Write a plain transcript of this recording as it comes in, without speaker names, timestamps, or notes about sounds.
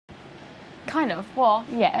Kind of. Well,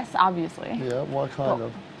 yes, obviously. Yeah, what kind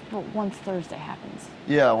of? But once Thursday happens.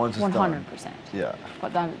 Yeah, once it's 100%. done. Yeah.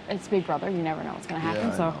 But then it's Big Brother. You never know what's going to happen.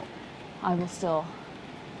 Yeah, I so know. I will still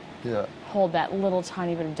Yeah. hold that little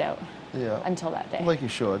tiny bit of doubt until that day. Like you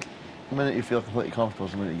should. The minute you feel completely comfortable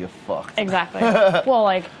is the minute you get fucked. Exactly. Well,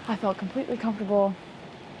 like, I felt completely comfortable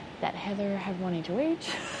that Heather had won HOH.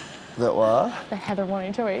 That what? That Heather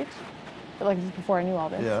won HOH. But, like, this is before I knew all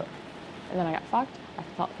this. Yeah. And then I got fucked. I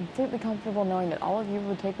felt completely comfortable knowing that all of you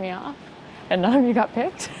would take me off. And none of you got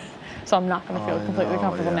picked. So I'm not going to feel completely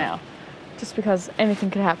comfortable now. Just because anything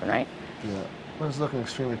could happen, right? Yeah. Well, it's looking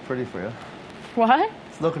extremely pretty for you. What?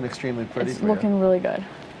 It's looking extremely pretty for you. It's looking really good.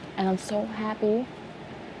 And I'm so happy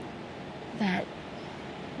that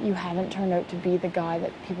you haven't turned out to be the guy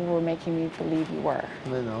that people were making me believe you were. I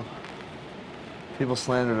know. People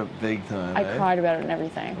slandered it big time. I cried about it and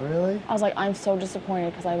everything. Really? I was like, I'm so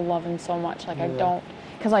disappointed because I love him so much. Like, I don't,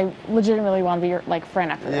 because I legitimately want to be your, like,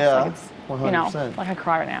 friend after this. Yeah, like, it's, 100%. You know, like, I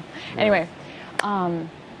cry right now. Yeah. Anyway,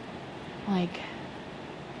 like,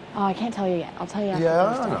 oh, I can't tell you yet. I'll tell you after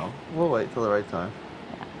Thursday. I don't know. We'll wait till the right time.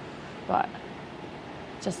 Yeah. But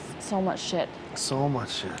just so much shit. So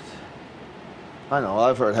much shit. I know,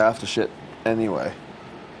 I've heard half the shit anyway.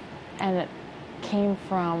 And it came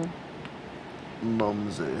from...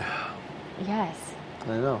 Mumsy. Yes.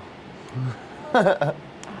 I know.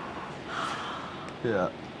 Yeah.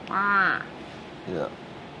 Yeah.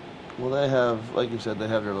 Well, they have, like you said, they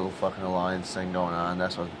have their little fucking alliance thing going on.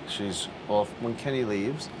 That's what she's... Well, when Kenny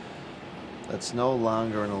leaves, that's no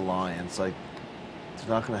longer an alliance. Like, it's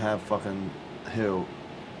not going to have fucking... Who?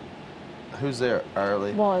 Who's there?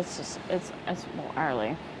 Arlie? Well, it's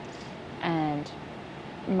Arlie. And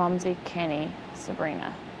Mumsy, Kenny,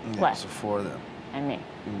 Sabrina. Yeah, left. so 4 of them. And me.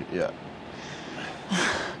 Yeah.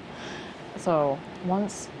 So,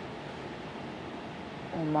 once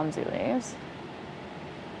Mumsy leaves...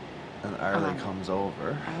 And Arlie comes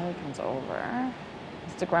over. Arlie comes over.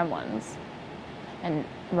 It's the Gremlins. And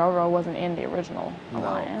Roro wasn't in the original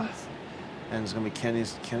alliance. And it's gonna be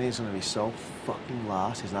Kenny's gonna be so fucking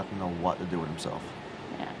lost, he's not gonna know what to do with himself.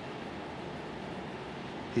 Yeah.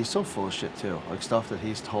 He's so full of shit too. Like stuff that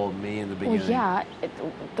he's told me in the beginning. Well, yeah,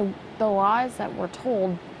 the lies that were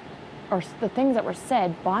told, or the things that were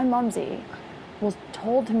said by Mumsy, was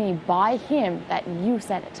told to me by him that you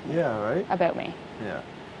said it. Yeah, right? About me. Yeah.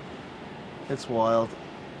 It's wild.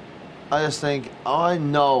 I just think, I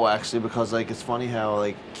know actually, because like it's funny how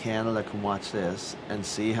like Canada can watch this and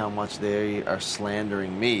see how much they are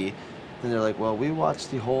slandering me. And they're like, well, we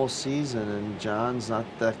watched the whole season and John's not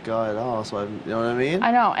that guy at all. So, you know what I mean?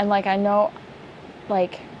 I know. And like, I know,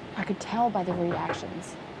 like, I could tell by the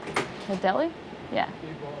reactions. The deli? Yeah.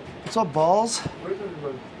 What's up, balls?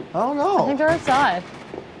 I don't know. I think they're outside.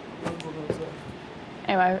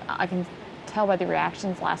 Anyway, I can tell by the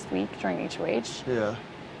reactions last week during HOH. Yeah.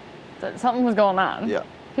 That something was going on. Yeah.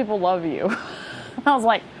 People love you. I was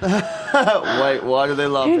like, wait, why do they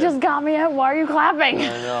love you him? just got me out. Why are you clapping?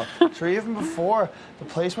 I know. Sure, even before, the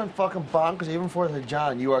place went fucking bonkers. Even before I said,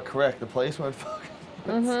 John, you are correct. The place went fucking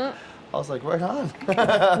I was like, right on.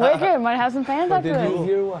 Wicked. Might have some fans after this. Did you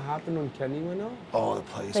hear what happened when Kenny went out? Oh, the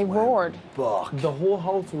place They went roared. buck. The whole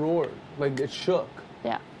house roared. Like, it shook.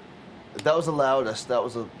 Yeah. That was the loudest. That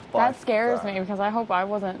was That scares me because I hope I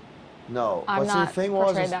wasn't. No. I'm but see, not the thing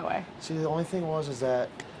portrayed was, that way. See, the only thing was is that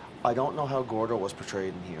I don't know how Gordo was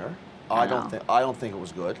portrayed in here. I don't think it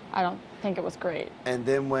was good. I don't think it was great. And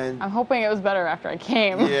then when I'm hoping it was better after I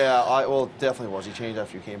came. Yeah, well, it definitely was. He changed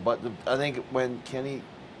after you came. But I think when Kenny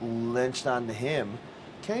lynched onto him,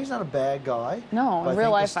 Kenny's not a bad guy. No, in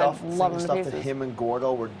real life, I love him to the stuff pieces. that him and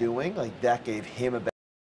Gordo were doing, like that gave him a bad.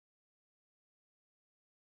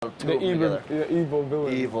 The evil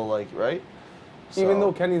villain. Evil, like, right? Even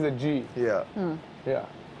though Kenny's a G. Yeah. Yeah.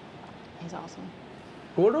 He's awesome.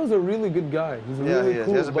 Gordo's a really good guy. He's really cool.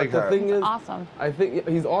 He has a big but heart. the thing is, Awesome. I think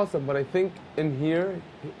he's awesome, but I think in here,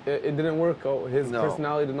 it didn't work out. His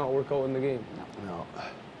personality did not work out in the game. No.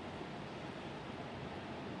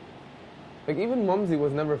 Like, even Mumsy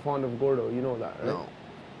was never fond of Gordo. You know that, right? No.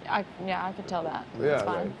 I could tell that. Yeah, It's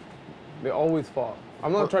fine. right. They always fought.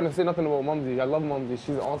 I'm not trying to say nothing about Mumsy. I love Mumsy.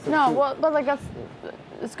 She's awesome. No, too. well, but like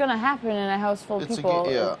it's gonna happen in a house full of It's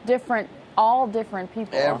people. Different, all different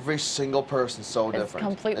people. Every single person's so different.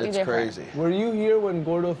 Completely it's different. crazy. Were you here when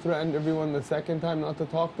Gordo threatened everyone the second time not to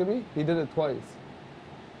talk to me? He did it twice.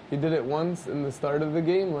 He did it once in the start of the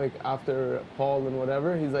game, like after Paul and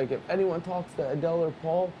whatever. He's like, if anyone talks to Adele or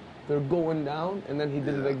Paul, they're going down. And then he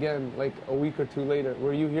did it again, like a week or two later.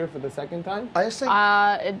 Were you here for the second time? I just think.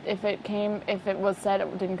 If it was said,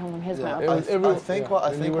 it didn't come from his mouth. I think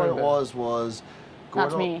what it was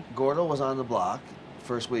Not to me. Gordo was on the block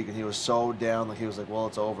first week, and he was so down, like he was like, well,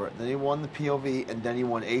 it's over. Then he won the POV, and then he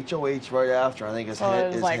won HOH right after. I think his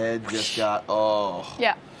head just got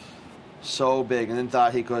yeah, so big, and then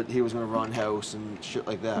thought he was going to run house and shit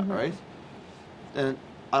like that, right? And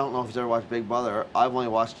I don't know if you've ever watched Big Brother. I've only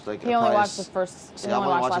watched like he only watched the first. See, I've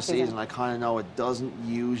only watched the season. I kind of know it doesn't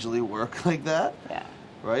usually work like that. Yeah.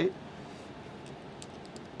 Right.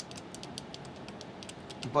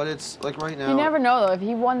 But it's like right now. You never know though. If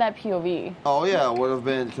he won that POV. Oh yeah, it would have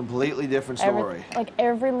been a completely different story.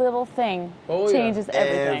 Every little thing changes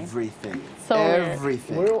everything. Everything. So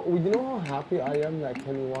everything. You know how happy I am that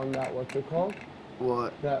Kenny won that. What's it called?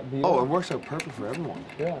 What? That veto. Oh, it works out perfect for everyone.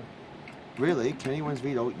 Yeah. Really, Kenny wins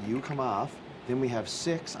veto. You come off. Then we have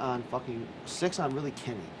 6 on really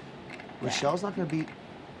Kenny. Michelle's not gonna beat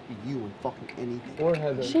you in fucking anything. Or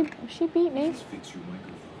Heather. She beat me.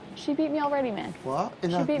 She beat me already, man. What? She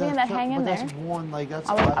beat me in that hang in there. That's one, like, that's...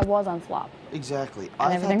 I was on slop. Exactly.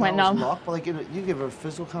 And everything went numb. Luck, but, like, you give her a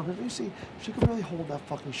physical competition. You see, she could really hold that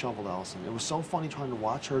fucking shovel, Allison. It was so funny trying to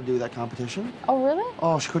watch her do that competition. Oh, really?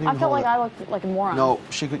 Oh, she couldn't even hold it. I felt like I looked like a moron. No,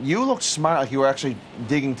 she could. You looked smart, like you were actually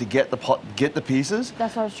digging to get the pieces.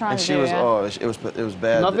 That's what I was trying to do, it was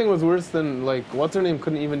bad. Nothing was worse than, like, what's her name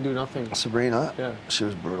couldn't even do nothing. Sabrina? Yeah. She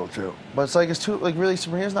was brutal, too. But it's like, it's too, like, really,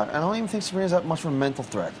 Sabrina's not, I don't even think Sabrina's that much of a mental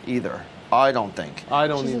threat, either. I don't think. I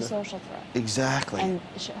don't either. She's a social threat. Exactly. And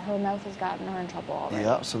her mouth has gotten her in trouble already.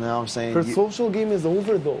 Yeah, so now I'm saying... Her social game is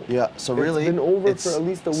over, though. Yeah, so really... It's been over for at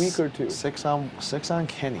least a week or two. 6 on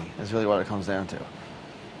Kenny is really what it comes down to.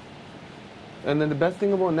 And then the best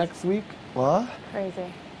thing about next week... What? Crazy.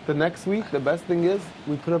 The next week, the best thing is,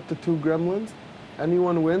 we put up the 2 gremlins.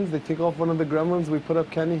 Anyone wins, they take off one of the gremlins, we put up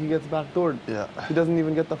Kenny, he gets backdoored. Yeah. He doesn't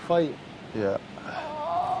even get the fight. Yeah.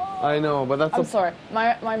 I know, but that's... I'm sorry.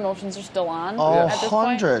 My emotions are still on Oh, at this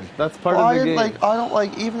 100. point. That's part of the game. I don't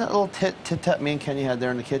like, even that little tit-tat me and Kenny had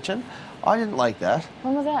there in the kitchen, I didn't like that.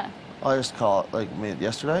 When was that? I just call it, like,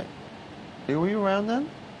 yesterday. Were you around then?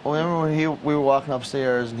 Well, remember when we were walking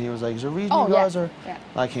upstairs and he was like, is there a reason you guys are... Yeah.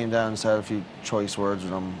 I came down and said a few choice words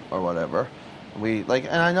with him or whatever. And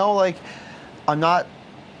I know, like, I'm not...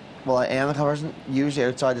 Well, I am the kind of person, usually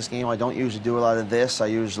outside this game, I don't usually do a lot of this. I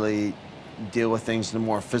usually deal with things in a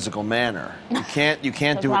more physical manner. You can't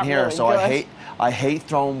do it here, really so good. I hate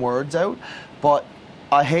throwing words out, but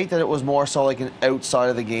I hate that it was more so like an outside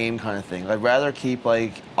of the game kind of thing. I'd rather keep,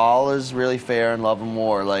 like, all is really fair and love and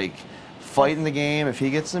war. Like, fight in the game, if he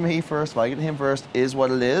gets to me first, if I get to him first, is what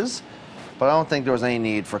it is. But I don't think there was any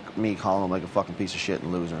need for me calling him like a fucking piece of shit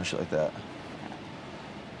and loser and shit like that.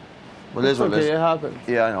 But it is what it is. Okay, it happens.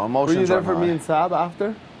 Yeah, I know. Emotions. Were you there for me and Sab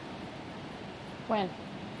after? When?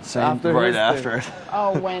 Right after it.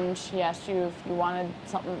 Oh, when she asked you if you wanted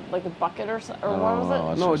something like a bucket or what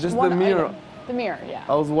was it? No, just the mirror. Item. The mirror, yeah.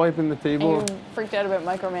 I was wiping the table. And you freaked out about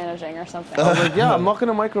micromanaging or something. I was like, yeah, I'm not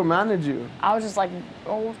going to micromanage you. I was just like,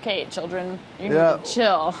 okay, children, you need to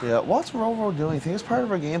chill. Yeah, what's Rovo doing? You think it's part of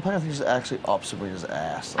her game plan? I think she's actually up Sabrina's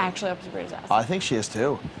ass. Like, actually up Sabrina's ass. I think she is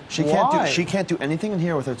too. She can't do anything in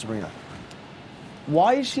here without Sabrina.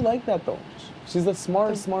 Why is she like that though? She's a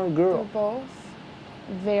smart girl. They're both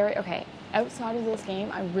very, okay, outside of this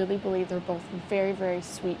game, I really believe they're both very, very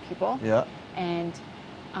sweet people. Yeah. And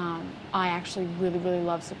I actually really, really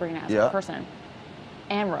love Sabrina as a person.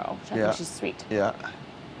 And Ro, I think she's sweet. Yeah.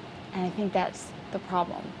 And I think that's the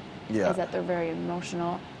problem. Yeah. Is that they're very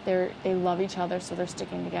emotional. They love each other, so they're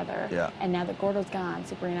sticking together. Yeah. And now that Gordo's gone,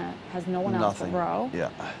 Sabrina has no one else but Ro. Yeah.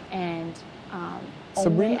 And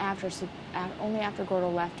only after Gordo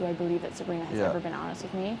left do I believe that Sabrina has ever been honest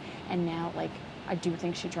with me. And now, like, I do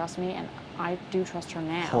think she trusts me, and I do trust her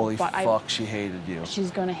now. Holy fuck, she hated you.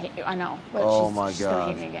 She's gonna hate you. I know, but she's gonna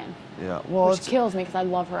hate me again. Yeah, well, which kills me because I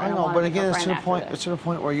love her. I know, but again, it's to the point. It's to the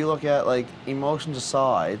point where you look at, like, emotions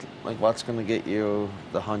aside, like, what's gonna get you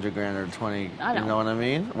the $100,000 or 20? I know. You know what I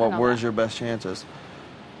mean? Where's your best chances?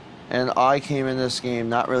 And I came in this game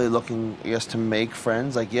not really looking, I guess, to make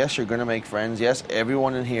friends. Like, yes, you're going to make friends. Yes,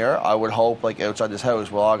 everyone in here, I would hope, like, outside this house,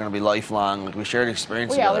 we're all going to be lifelong. Like, we shared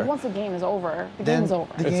experience together. Like, once the game is over, the game is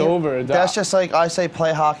over. It's over. That's just like, I say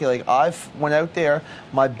play hockey. Like, I've went out there,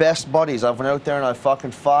 my best buddies, I've went out there and I've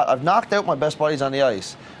fucking fought. I've knocked out my best buddies on the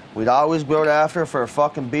ice. We'd always go out after for a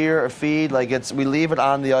fucking beer or feed. Like, we leave it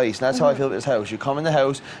on the ice. And that's how I feel about this house. You come in the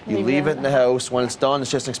house, you leave it in the house. When it's done, it's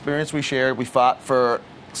just an experience we shared. We fought for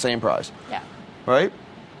the same prize. Yeah. Right?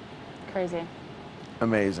 Crazy.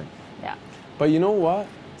 Amazing. Yeah. But you know what?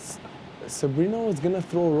 Sabrina was going to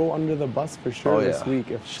throw Ro under the bus for sure this week.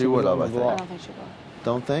 If she would have, I think. I don't think she would.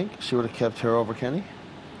 Don't think? She would have kept her over Kenny?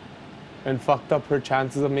 And fucked up her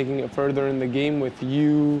chances of making it further in the game with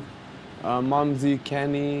you Mumsy,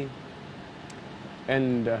 Kenny,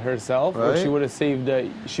 and herself, or Right. she would have saved.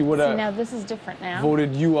 She would See, now have this is different now.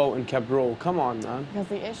 voted you out and kept Ro. Come on, man. Because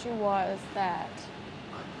the issue was that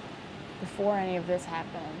before any of this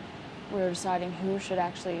happened, we were deciding who should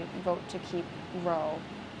actually vote to keep Ro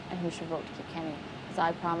and who should vote to keep Kenny. Because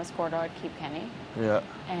I promised Gordo I'd keep Kenny. Yeah.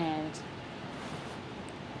 And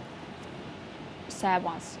Sab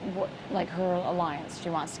wants, like her alliance, she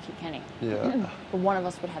wants to keep Kenny. Yeah. But one of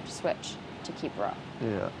us would have to switch to keep Ro.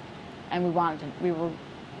 Yeah. And we were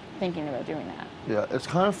thinking about doing that. Yeah. It's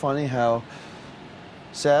kind of funny how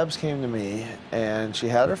Sabs came to me and she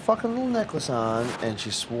had her fucking little necklace on and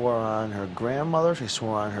she swore on her grandmother, she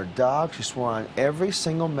swore on her dog, she swore on every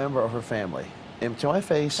single member of her family. To my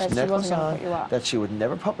face, That she necklace wasn't gonna on, put you up. that she would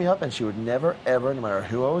never put me up and she would never ever, no matter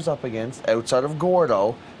who I was up against, outside of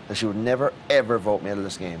Gordo, that she would never ever vote me out of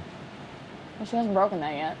this game. Well, she hasn't broken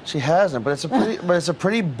that yet. She hasn't, but it's a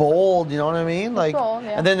pretty bold, you know what I mean? Like, bold,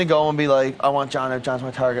 yeah. and then to go and be like, I want John out, John's my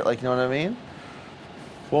target, like, you know what I mean?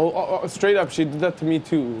 Well, straight up, she did that to me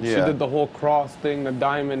too. She Yeah. did the whole cross thing, the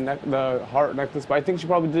diamond, the heart necklace, but I think she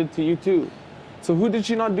probably did it to you too. So who did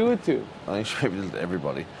she not do it to? I think she maybe did it to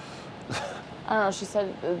everybody. I don't know, she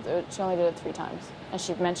said she only did it 3 times. And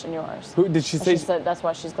she mentioned yours. Who did she And say? she said that's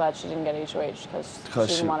why she's glad she didn't get HOH, because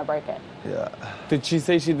she didn't want to break it. Yeah. Did she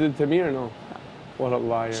say she did it to me or no? What a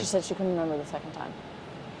liar. She said she couldn't remember the second time.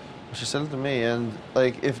 She said it to me, and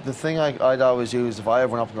like, if the thing I'd always use, if I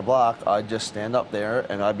ever went up on the block, I'd just stand up there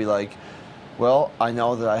and I'd be like, well, I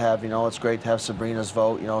know that I have, you know, it's great to have Sabrina's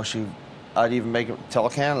vote. You know, I'd even make it tell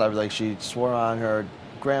Canada, I'd be like, she swore on her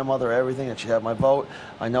grandmother, everything, that she'd have my vote.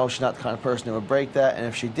 I know she's not the kind of person who would break that, and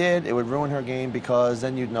if she did, it would ruin her game, because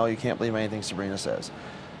then you'd know you can't believe anything Sabrina says.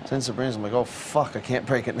 Since Sabrina's, I'm like, oh fuck, I can't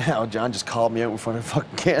break it now. John just called me out in front of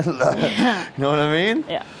fucking Canada. Yeah. You know what I mean?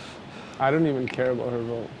 Yeah. I don't even care about her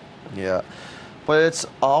vote. Yeah. But it's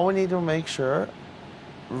all we need to make sure.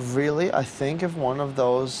 Really, I think if one of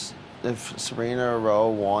those, if Sabrina or Ro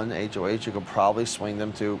won HOH, you could probably swing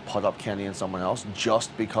them to put up Kenny and someone else,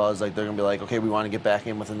 just because like they're gonna be like, okay, we want to get back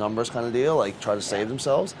in with the numbers kind of deal, like try to save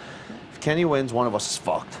themselves. If Kenny wins, one of us is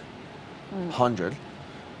fucked. 100.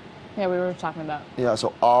 Yeah, we were talking about. Yeah,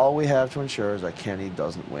 so all we have to ensure is that Kenny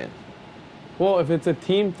doesn't win. Well, if it's a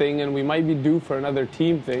team thing and we might be due for another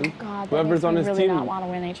team thing, God, that whoever's makes on me his really team. not want to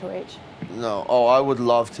win HOH. No, oh, I would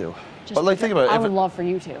love to. Just But like, think about it. I If would it- love for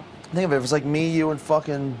you to. Think of it, if it's like me, you, and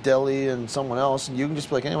fucking Deli and someone else, and you can just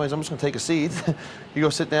be like, anyways, I'm just gonna take a seat. You go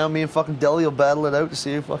sit down, me and fucking Deli will battle it out to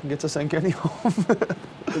see who fucking gets us Kenny home.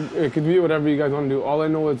 It could be whatever you guys want to do. All I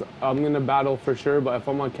know is I'm going to battle for sure, but if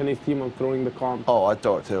I'm on Kenny's team, I'm throwing the comp. Oh, I'd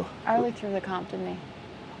throw it too. Arlie threw the comp, didn't he?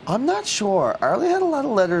 I'm not sure. Arlie had a lot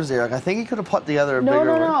of letters there. Like, I think he could have put together a bigger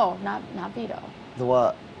No, not veto. The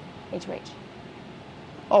what? HOH.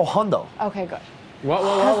 Oh, Hundo. Okay, good. What?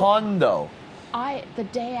 Hundo. The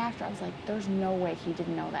day after, I was like, there's no way he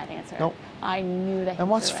didn't know that answer. Nope. I knew that he And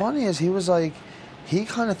what's threw it. funny is he was like, he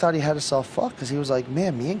kind of thought he had himself fucked, because he was like,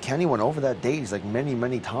 man, me and Kenny went over that date. He's like, many,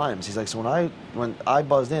 many times. He's like, so when I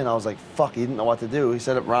buzzed in, I was like, fuck, he didn't know what to do. He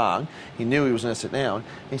said it wrong. He knew he was going to sit down.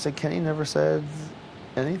 And he said, Kenny never said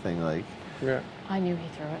anything, like. Yeah. I knew he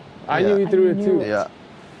threw it. I knew he threw it knew too. it. Yeah.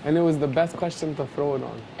 And it was the best question to throw it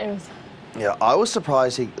on. It was. Yeah, I was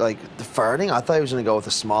surprised he, like, the farting, I thought he was going to go with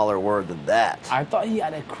a smaller word than that. I thought he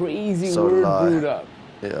had a crazy So did word I. brewed up.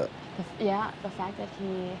 Yeah. The fact that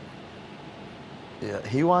he. Yeah,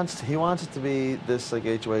 he wants it to be this, like,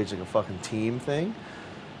 HOH, like a fucking team thing,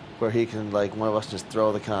 where he can, like, one of us just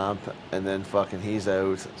throw the comp, and then fucking he's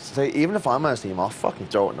out. Say, even if I'm on his team, I'll fucking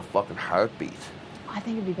throw it in a fucking heartbeat. I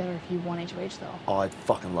think it'd be better if you won HOH though, Oh, I'd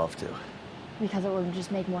fucking love to. because it would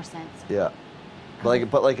just make more sense. Yeah.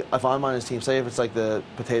 But like, if I'm on his team, say if it's like the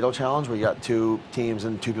potato challenge where you got 2 teams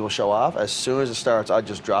and 2 people show off, as soon as it starts, I'd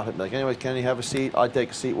just drop it and be like, anyways, can you have a seat? I'd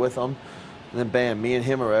take a seat with him. And then bam, me and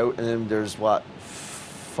him are out, and then there's what,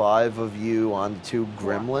 5 of you on the 2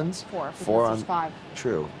 gremlins? 4. Because 4 there's on 5.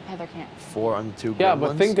 True. Heather can't. 4 on the 2 gremlins. Yeah,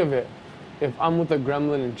 but think of it. If I'm with a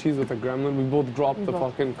gremlin and she's with a gremlin, we both drop the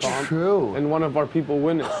both- fucking comp. True. And one of our people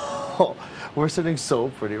win it. Oh, we're sitting so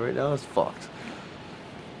pretty right now. It's fucked.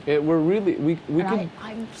 We're really, we And could,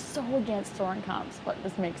 I'm so against throwing comps, but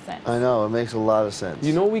this makes sense. I know, it makes a lot of sense.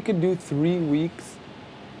 you know, we could do 3 weeks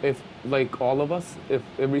if, like, all of us, if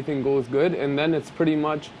everything goes good, and then it's pretty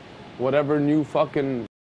much whatever new fucking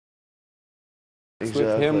exactly.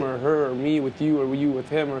 with him or her, or me with you, or you with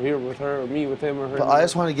him, or here with her, or me with him, or her. But I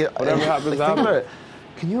just want to get Whatever happens, like, think happens. about it.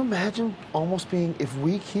 Can you imagine almost being, if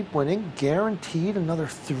we keep winning, guaranteed another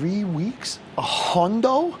 3 weeks? A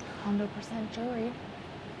hundo? 100% jury.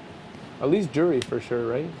 At least jury for sure,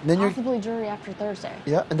 right? And then Possibly jury after Thursday.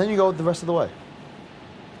 yeah, and then you go the rest of the way.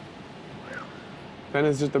 Then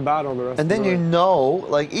it's just a battle the rest And of then the you way. know,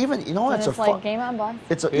 like even you know what? Then it's like game on, bud.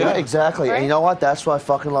 Yeah, exactly. Right? And you know what? That's what I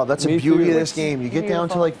fucking love. That's the Me beauty too. of this game. You get down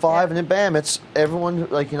to Beautiful. like 5, Yeah. and then bam, it's everyone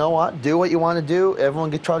like you know what? Do what you want to do. Everyone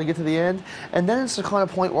try to get to the end, and then it's the kind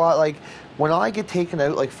of point where like when I get taken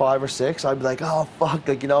out like 5 or 6, I'd be like, oh fuck,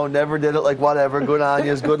 like never did it. Like whatever, good on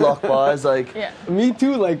you, good luck, boys. Like Yeah. Me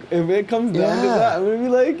too. Like if it comes down to Yeah. that, I'm gonna be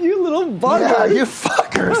like, you little yeah, bugger. you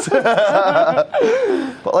fuckers.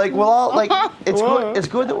 But like we're all like it's good. It's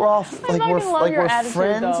good that we're all I'm not gonna love your we're attitude,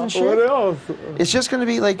 friends though. and shit. What else? It's just gonna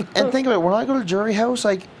be like, and think of it. When I go to jury house,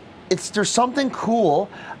 like, there's something cool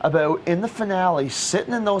about in the finale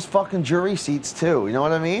sitting in those fucking jury seats too. You know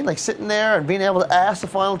what I mean? Like sitting there and being able to ask the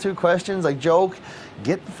final 2 questions, like joke,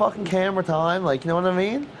 get the fucking camera time. Like, you know what I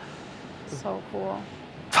mean? So cool.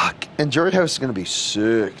 Fuck. And jury house is gonna be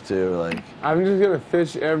sick too. Like I'm just gonna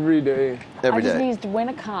fish every day. every I just day. need to win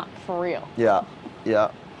a comp for real. Yeah.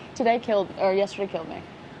 Yeah. Yesterday killed me.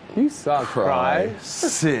 You suck, cry.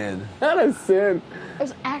 Sin. That is sin. It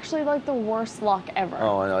was actually like the worst luck ever.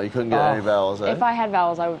 Oh, I know. You couldn't get Oh. any vowels. Eh? If I had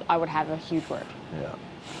vowels, I would have a huge word. Yeah.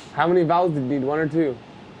 How many vowels did you need? 1 or 2?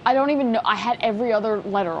 I don't even know. I had every other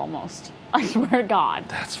letter almost. I swear to God.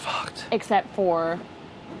 That's fucked. Except for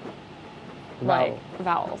like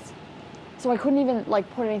vowels. So I couldn't even like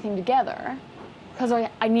put anything together because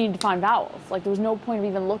I needed to find vowels. Like there was no point of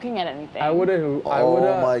even looking at anything. I would Oh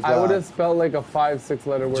my have God. spelled like a 5-6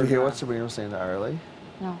 letter word. Did you hear now. what Sabrina was saying to Arlie?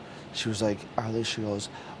 No. She was like, Arlie, she goes,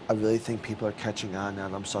 I really think people are catching on now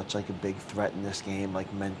that I'm such like a big threat in this game,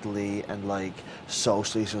 like mentally and like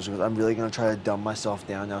socially. So she goes, I'm really gonna try to dumb myself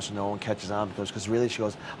down now so no one catches on because really she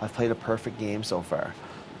goes, I've played a perfect game so far.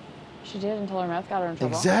 She did until her mouth got her in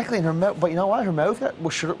trouble. Exactly, and her mouth. But you know what? Her mouth got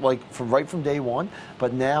was should like from day one.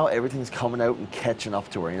 But now everything's coming out and catching up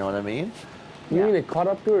to her. You know what I mean? You mean it caught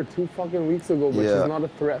up to her 2 fucking weeks ago, but Yeah. she's not a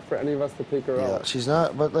threat for any of us to take her Yeah, out. she's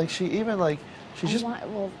not. But like she even like she's just.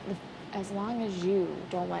 As long as you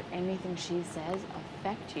don't let anything she says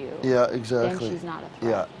affect you, Yeah, exactly. then she's not a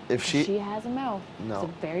threat. Yeah, if she has a mouth, No. it's a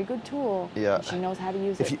very good tool. Yeah. and she knows how to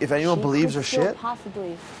use If it. if anyone She believes could her still shit-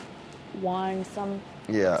 possibly wind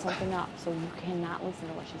Yeah. something up, so you cannot listen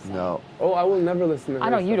to what she's saying. No. Oh, I will never listen to her. I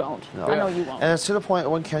know you stuff. don't. No. I know you won't. And it's to the point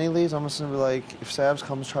when Kenny leaves, I'm just gonna be like, if Sabs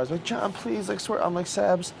comes, tries, like, John, please, like, swear, I'm like,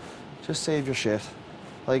 Sabs, just save your shit.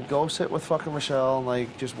 Like, go sit with fucking Michelle and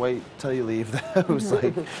like, just wait till you leave the house.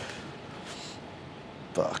 Like,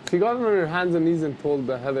 fuck. She got on her hands and knees and told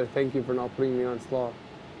Heather, thank you for not putting me on slot.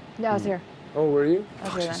 Yeah, I was here. Oh, were you? I was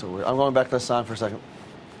Fuck, here she's then. so weird. I'm going back to the sign for a second.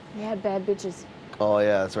 We had bad bitches. Oh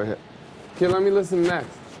yeah, it's right here. Okay, let me listen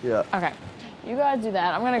next. Yeah. Okay, you guys do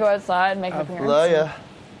that. I'm gonna go outside and make an appearance. Love ya.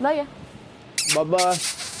 Love ya. Bye-bye.